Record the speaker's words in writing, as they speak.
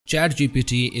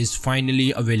ChatGPT is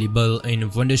finally available in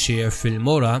Wondershare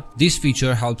Filmora. This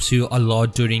feature helps you a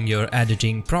lot during your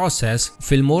editing process.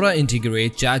 Filmora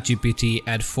integrates ChatGPT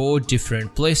at 4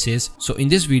 different places. So in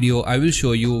this video, I will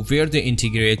show you where they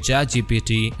integrate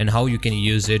ChatGPT and how you can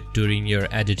use it during your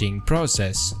editing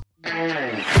process.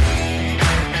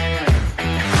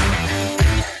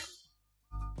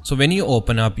 So when you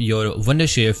open up your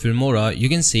Wondershare Filmora, you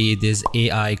can see this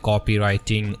AI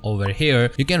copywriting over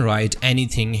here. You can write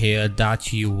anything here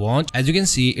that you want. As you can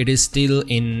see, it is still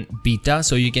in beta,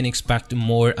 so you can expect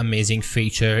more amazing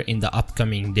feature in the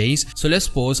upcoming days. So let's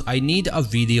suppose I need a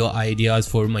video ideas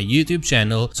for my YouTube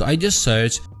channel. So I just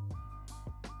search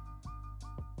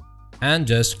and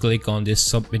just click on this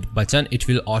submit button. It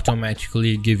will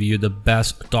automatically give you the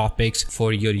best topics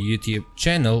for your YouTube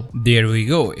channel. There we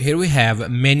go. Here we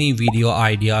have many video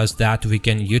ideas that we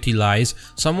can utilize.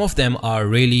 Some of them are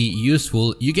really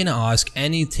useful. You can ask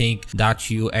anything that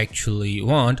you actually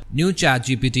want. New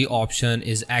ChatGPT option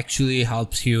is actually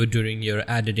helps you during your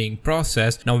editing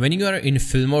process. Now when you are in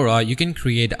Filmora, you can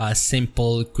create a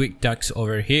simple quick text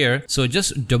over here. So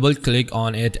just double click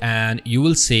on it and you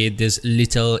will see this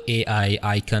little AI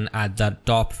icon at the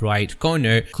top right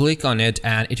corner. Click on it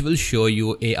and it will show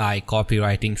you AI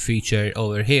copywriting feature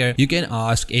over here. You can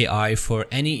ask AI for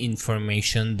any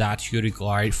information that you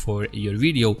require for your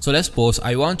video. So let's suppose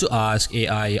I want to ask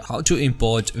AI how to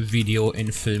import video in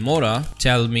Filmora.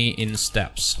 Tell me in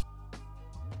steps.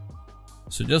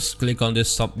 So just click on this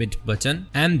submit button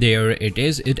and there it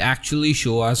is. It actually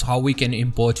shows us how we can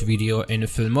import video in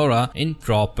Filmora in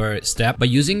proper step. By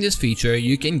using this feature,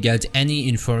 you can get any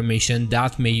information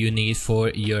that may you need for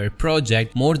your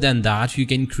project. More than that, you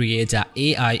can create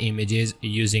AI images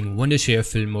using Wondershare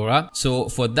Filmora. So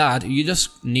for that, you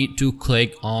just need to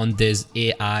click on this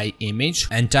AI image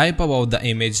and type about the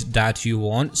image that you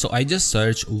want. So I just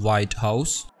search White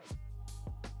House.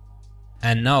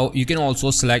 And now you can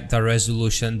also select the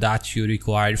resolution that you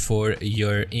require for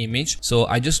your image. So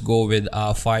I just go with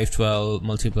 512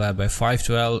 multiplied by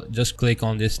 512. Just click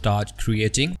on this start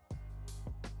creating.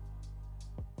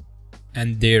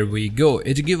 And there we go.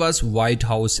 It gives us White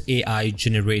House AI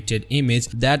generated image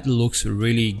that looks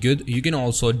really good. You can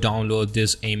also download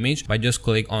this image by just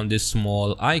click on this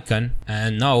small icon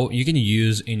and now you can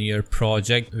use in your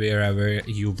project wherever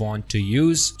you want to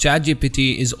use.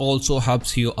 ChatGPT is also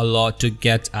helps you a lot to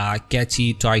get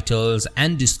catchy titles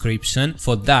and description.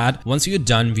 For that, once you're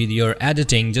done with your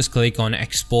editing, just click on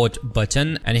export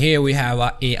button and here we have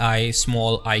a AI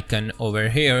small icon over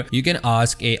here. You can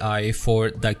ask AI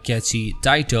for the catchy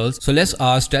titles. So let's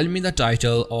ask, tell me the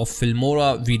title of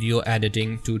Filmora video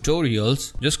editing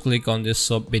tutorials. Just click on this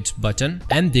submit button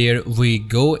and there we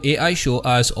go. AI show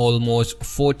us almost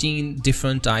 14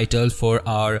 different titles for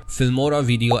our Filmora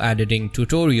video editing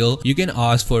tutorial. You can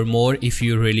ask for more if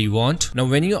you really want. Now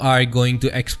when you are going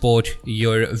to export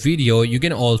your video, you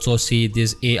can also see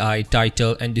this AI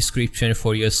title and description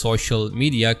for your social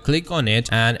media. Click on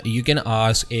it and you can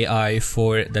ask AI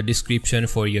for the description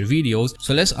for your videos.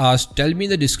 So let's ask, tell me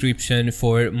the description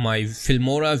for my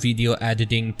Filmora video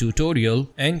editing tutorial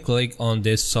and click on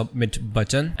this submit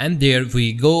button and there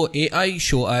we go. AI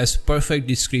show us perfect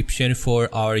description for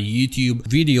our YouTube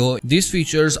video. These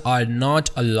features are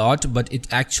not a lot, but it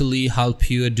actually help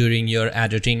you during your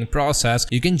editing process.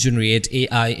 You can generate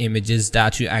AI images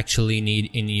that you actually need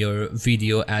in your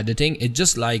video editing. It's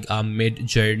just like a mid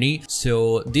journey.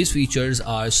 So these features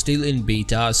are still in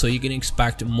beta, so you can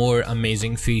expect more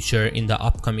amazing feature in the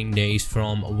upcoming days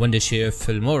from Wondershare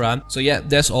Filmora. So yeah,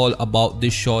 that's all about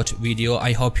this short video.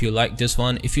 I hope you like this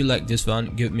one. If you like this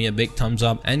one, give me a big thumbs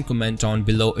up and comment on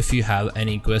below. If you have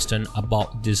any question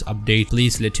about this update,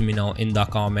 please let me know in the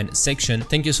comment section.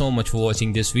 Thank you so much for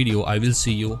watching this video. I will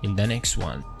see you in the next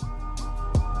one.